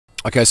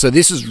Okay, so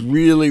this is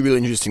really, really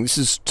interesting. This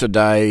is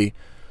today,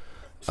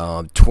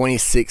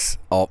 26th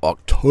of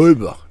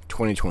October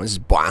 2020. This is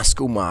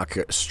Bicycle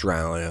Market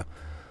Australia.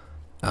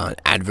 An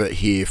advert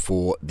here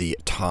for the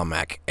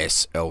Tarmac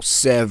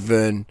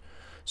SL7.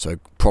 So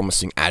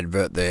promising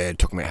advert there,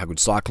 talking about how good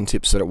Cycling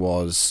Tips said it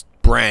was.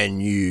 Brand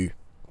new,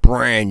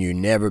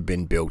 never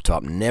been built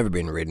up, never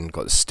been ridden.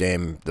 Got the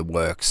stem, the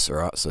works,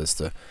 alright. So it's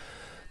the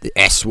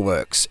S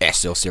Works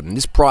SL7.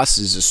 This price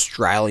is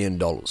Australian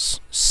dollars,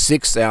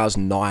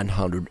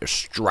 6,900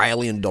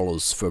 Australian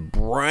dollars for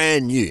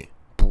brand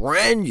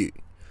new,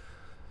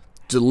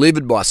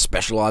 delivered by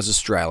Specialized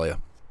Australia,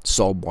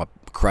 sold by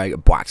Craig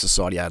at Bike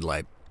Society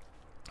Adelaide,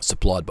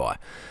 supplied by.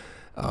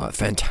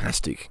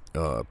 Fantastic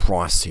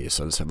price here.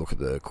 So let's have a look at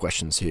the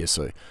questions here.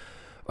 So,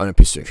 own a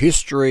piece of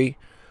history.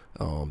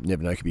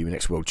 Never know, could be the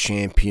next world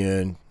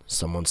champion.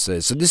 Someone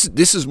says so.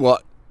 This is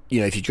what. You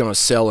know, if you're going to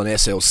sell an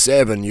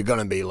SL7, you're going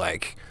to be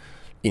like,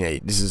 you know,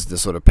 this is the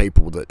sort of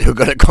people that are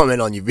going to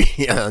comment on your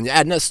video, on your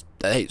ad. And that's,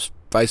 hey, it's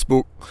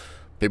Facebook.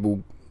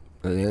 People,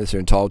 you know, they're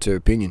entitled to their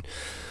opinion.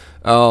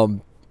 So,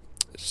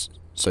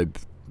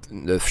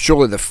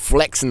 surely the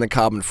flex in the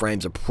carbon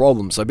frame's a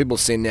problem. So people are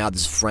saying now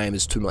this frame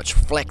has too much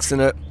flex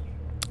in it.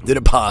 Did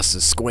it pass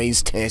the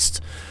squeeze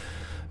test?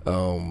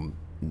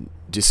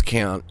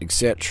 Discount,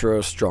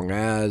 etc. Strong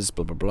as,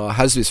 blah blah blah.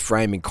 Has this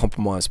frame been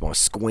compromised by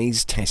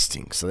squeeze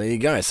testing? So there you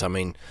go. So I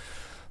mean,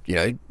 you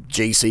know,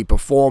 GC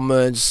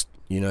performance.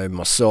 You know,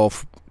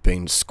 myself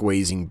been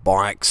squeezing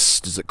bikes.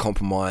 Does it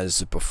compromise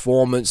the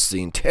performance,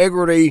 the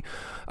integrity?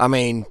 I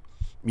mean,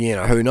 you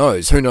know, who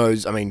knows? Who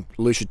knows? I mean,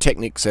 Lucia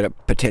Technic said it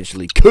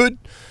potentially could,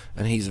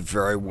 and he's a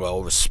very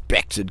well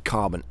respected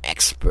carbon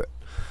expert.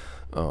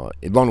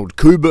 Ronald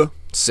Kuber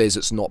says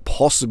it's not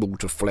possible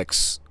to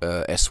flex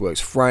S-Works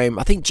frame.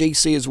 I think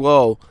GC as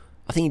well.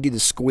 I think he did the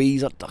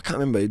squeeze. I can't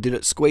remember. Did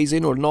it squeeze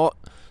in or not?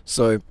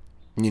 So,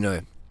 you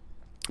know.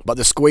 But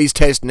the squeeze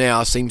test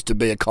now seems to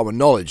be a common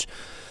knowledge.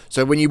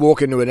 So when you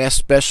walk into an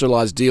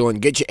S-Specialized deal and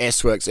get your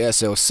S-Works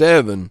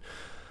SL7,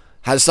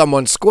 has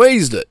someone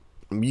squeezed it?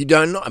 You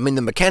don't know. I mean,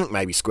 the mechanic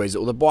maybe squeezed it,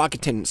 or the bike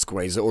attendant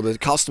squeezed it, or the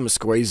customer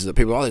squeezes it.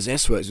 People, oh, there's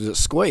S-Works. Does it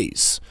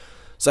squeeze?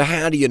 So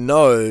how do you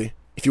know,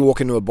 if you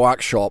walk into a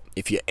bike shop,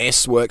 if your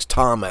S-Works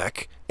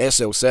Tarmac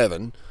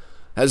SL7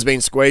 has been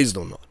squeezed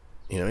or not?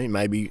 You know,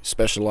 maybe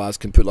Specialized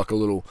can put like a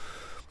little,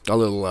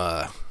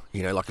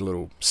 you know, like a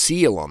little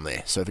seal on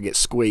there. So if it gets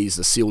squeezed,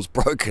 the seal's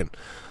broken.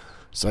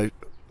 So,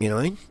 you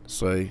know,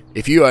 so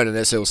if you own an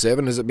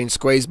SL7, has it been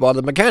squeezed by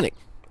the mechanic?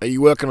 Are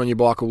you working on your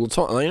bike all the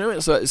time? You know,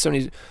 so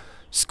many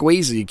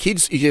squeezes. Your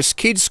kids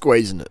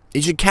squeezing it.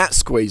 Is your cat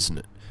squeezing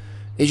it?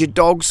 Is your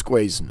dog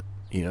squeezing it?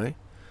 You know,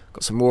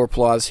 got some more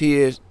replies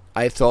here.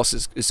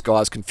 Athos, this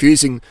guy's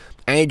confusing.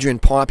 Adrian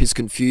Pipe is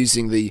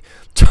confusing the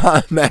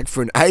Tarmac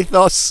for an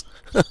Athos.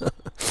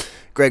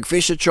 Greg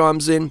Fisher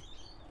chimes in.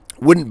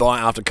 Wouldn't buy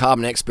after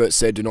carbon expert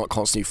said do not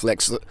constantly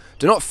flex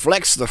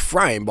the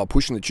frame by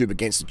pushing the tube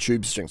against the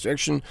tube strength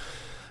direction.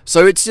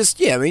 So it's just,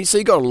 yeah, I mean, so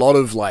you got a lot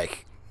of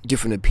like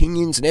different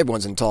opinions, and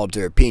everyone's entitled to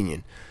their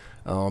opinion.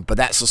 But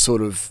that's the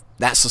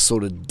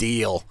sort of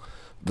deal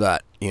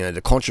that, you know,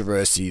 the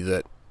controversy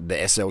that the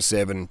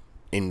SL7,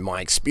 in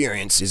my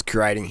experience, is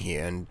creating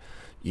here. And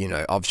you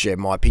know, I've shared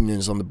my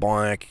opinions on the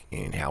bike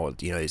and how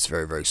it, you know, it's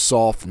very, very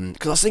soft. And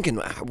because I was thinking,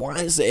 why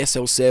is the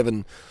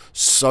SL7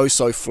 so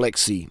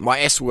flexy?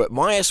 My S-Works,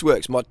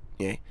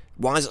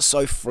 why is it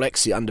so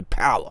flexy under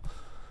power?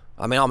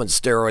 I mean, I'm on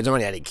steroids. I'm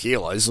only 80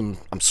 kilos. I'm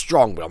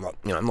strong, but I'm not,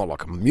 you know, I'm not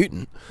like a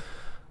mutant.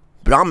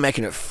 But I'm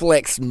making it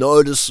flex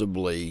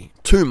noticeably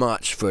too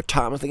much for a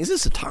Tarmac. I think, is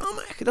this a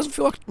Tarmac? It doesn't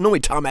feel like, normally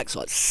Tarmac's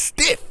like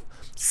stiff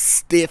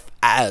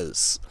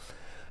as.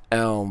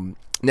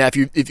 Now, if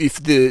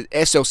the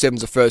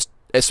SL7's the first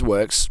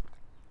S-Works,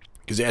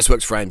 because the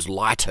S-Works frame's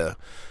lighter,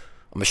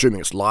 I'm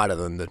assuming it's lighter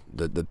than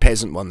the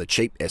peasant one, the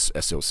cheap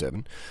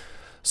SL7.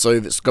 So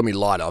if it's going to be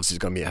lighter, obviously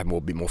it's going to have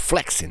a bit more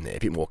flex in there, a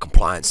bit more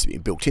compliance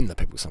built in,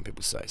 some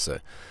people say. So,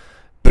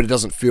 but it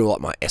doesn't feel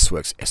like my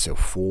S-Works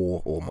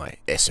SL4 or my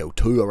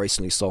SL2 I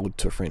recently sold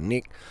to a friend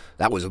Nick.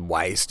 That was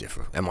way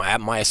stiffer, and my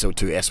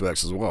SL2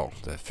 S-Works as well.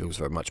 That feels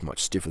very much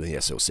stiffer than the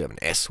SL7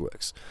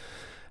 S-Works.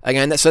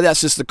 Again, so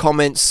that's just the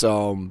comments.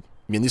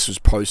 I mean, this was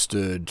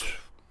posted,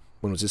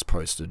 when was this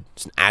posted?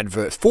 It's an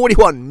advert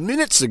 41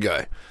 minutes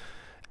ago,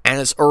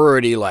 and it's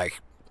already like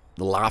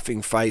the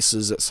laughing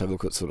faces. Let's have a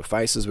look at sort of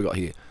faces we got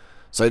here.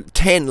 So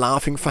 10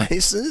 laughing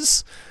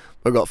faces.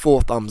 We've got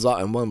 4 thumbs up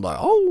and 1 like,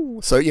 oh.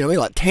 So, you know what I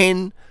mean, like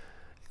 10.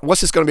 What's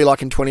this going to be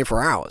like in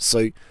 24 hours?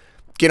 So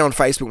get on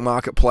Facebook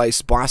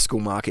Marketplace, Bicycle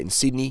Market in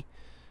Sydney.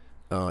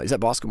 Is that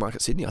Bicycle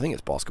Market Sydney? I think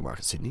it's Bicycle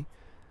Market Sydney.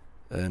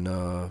 And,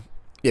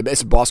 yeah, but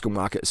it's a Bicycle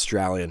Market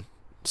Australian.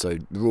 So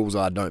the rules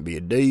are don't be a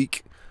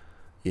deek,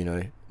 you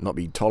know, not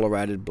be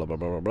tolerated, blah, blah,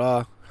 blah, blah,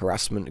 blah,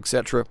 harassment,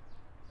 etc.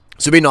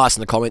 So be nice in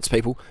the comments,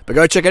 people. But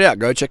go check it out.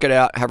 Go check it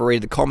out. Have a read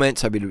of the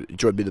comments. Hope you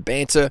enjoyed a bit of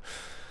banter.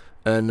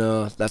 And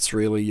that's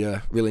really,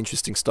 really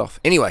interesting stuff.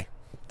 Anyway,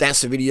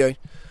 that's the video.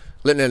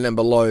 Let me know down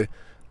below.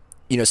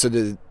 You know,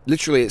 so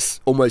literally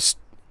it's almost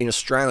in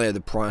Australia,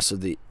 the price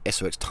of the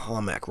SLX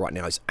Tarmac right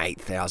now is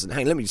 $8,000.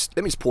 Hey, let me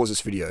just pause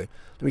this video.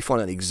 Let me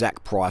find out the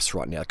exact price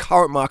right now.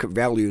 Current market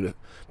value,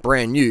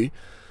 brand new.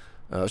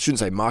 I shouldn't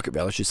say market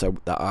value. I should say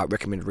the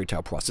recommended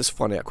retail price. Let's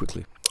find out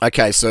quickly.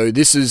 Okay, so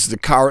this is the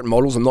current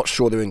models. I'm not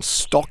sure they're in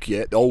stock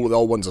yet. The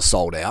old ones are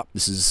sold out.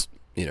 This is,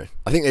 you know,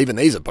 I think even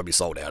these are probably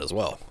sold out as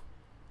well.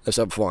 Let's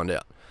have a find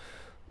out.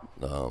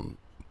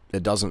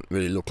 It doesn't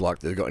really look like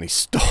they've got any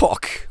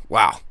stock.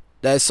 Wow,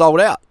 they're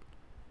sold out.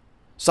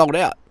 Sold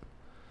out.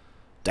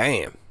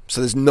 Damn.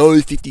 So there's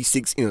no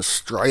 56 in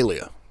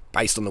Australia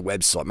based on the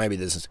website. Maybe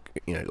there's,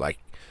 you know, like,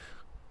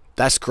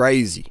 that's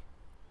crazy.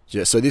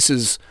 Yeah, so this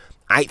is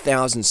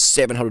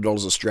 $8,700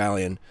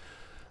 Australian.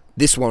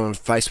 This one on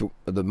Facebook,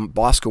 the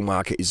bicycle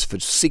market, is for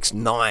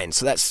 $6,900.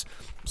 So that's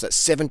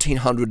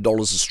 $1,700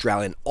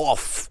 Australian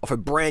off a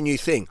brand new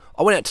thing.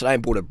 I went out today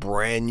and bought a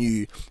brand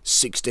new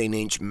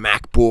 16-inch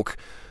MacBook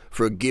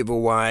for a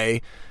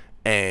giveaway,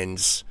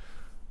 and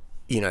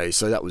you know,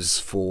 so that was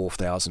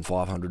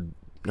 $4,500.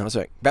 No,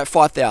 sorry, about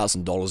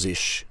 $5,000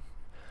 ish.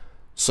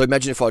 So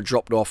imagine if I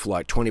dropped off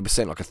like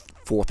 20%, like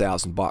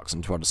 $4,000,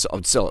 and tried to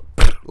I'd sell it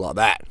like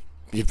that.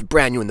 If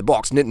brand new in the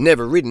box,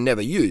 never ridden,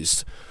 never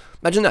used.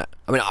 Imagine that.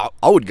 I mean,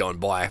 I would go and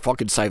buy, if I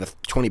could save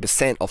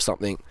 20% off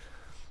something,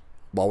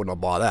 why wouldn't I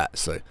buy that?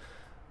 So,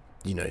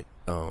 you know,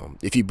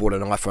 if you bought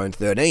an iPhone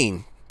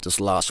 13 just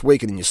last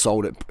week and then you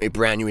sold it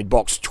brand new in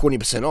box,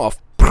 20% off,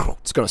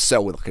 it's going to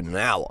sell within an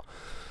hour.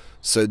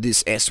 So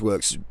this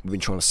S-Works, we've been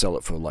trying to sell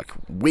it for like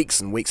weeks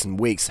and weeks and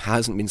weeks,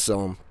 hasn't been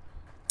selling.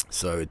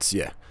 So it's,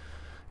 yeah,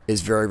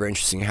 it's very, very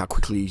interesting how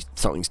quickly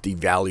something's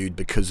devalued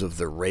because of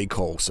the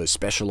recall. So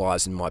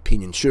Specialized, in my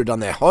opinion, should have done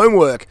their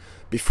homework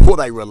before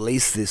they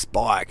released this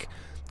bike,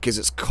 because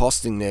it's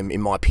costing them, in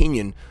my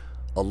opinion,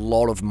 a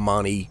lot of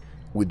money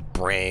with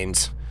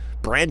brand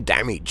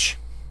damage.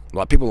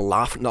 Like, people are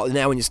laughing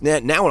now when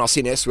I see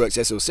an S-Works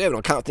SL7,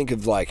 I can't think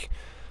of like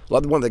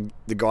one of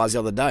the guys the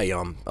other day,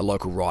 a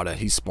local rider.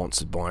 He's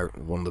sponsored by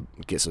one of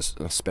the, gets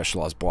a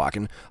Specialized bike,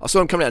 and I saw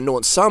him coming out of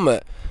Norton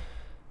Summit,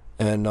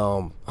 and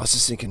I was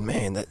just thinking,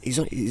 man, is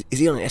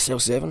he on an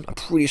SL7? I'm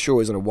pretty sure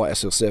he's on a white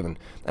SL7,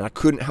 and I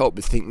couldn't help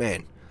but think,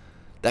 man,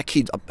 that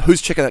kid,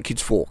 who's checking that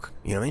kid's fork?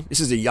 You know what I mean? This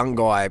is a young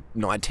guy,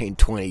 19,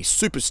 20,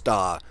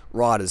 superstar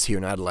riders here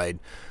in Adelaide,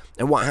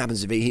 and what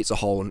happens if he hits a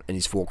hole and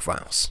his fork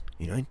fails?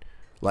 You know,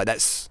 like,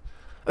 that's,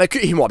 I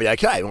mean, he might be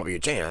okay. He might be a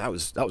jam. That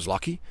was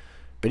lucky.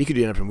 But he could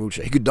end up in a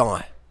wheelchair. He could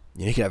die.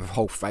 You know, he could have a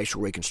whole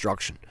facial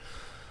reconstruction.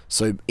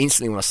 So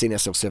instantly when I see an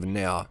SL7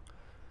 now,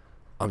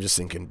 I'm just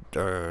thinking,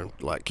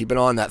 like, keep an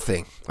eye on that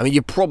thing. I mean,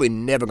 you're probably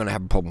never going to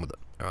have a problem with it.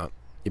 All right?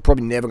 You're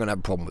probably never going to have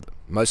a problem with it.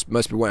 Most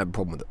people won't have a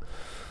problem with it.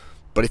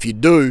 But if you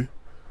do,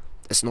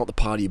 it's not the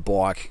part of your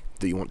bike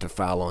that you want to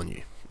fail on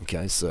you.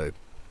 Okay, so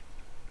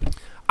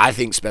I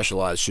think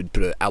Specialized should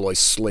put an alloy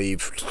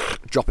sleeve,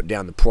 drop it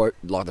down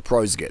like the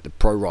pros get. The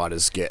pro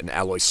riders get an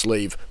alloy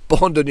sleeve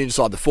bonded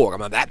inside the fork. I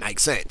mean, that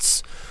makes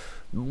sense.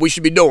 We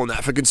should be doing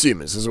that for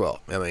consumers as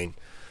well. I mean,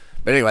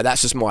 but anyway,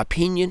 that's just my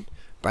opinion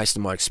based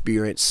on my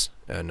experience,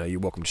 and you're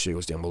welcome to share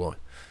yours down below.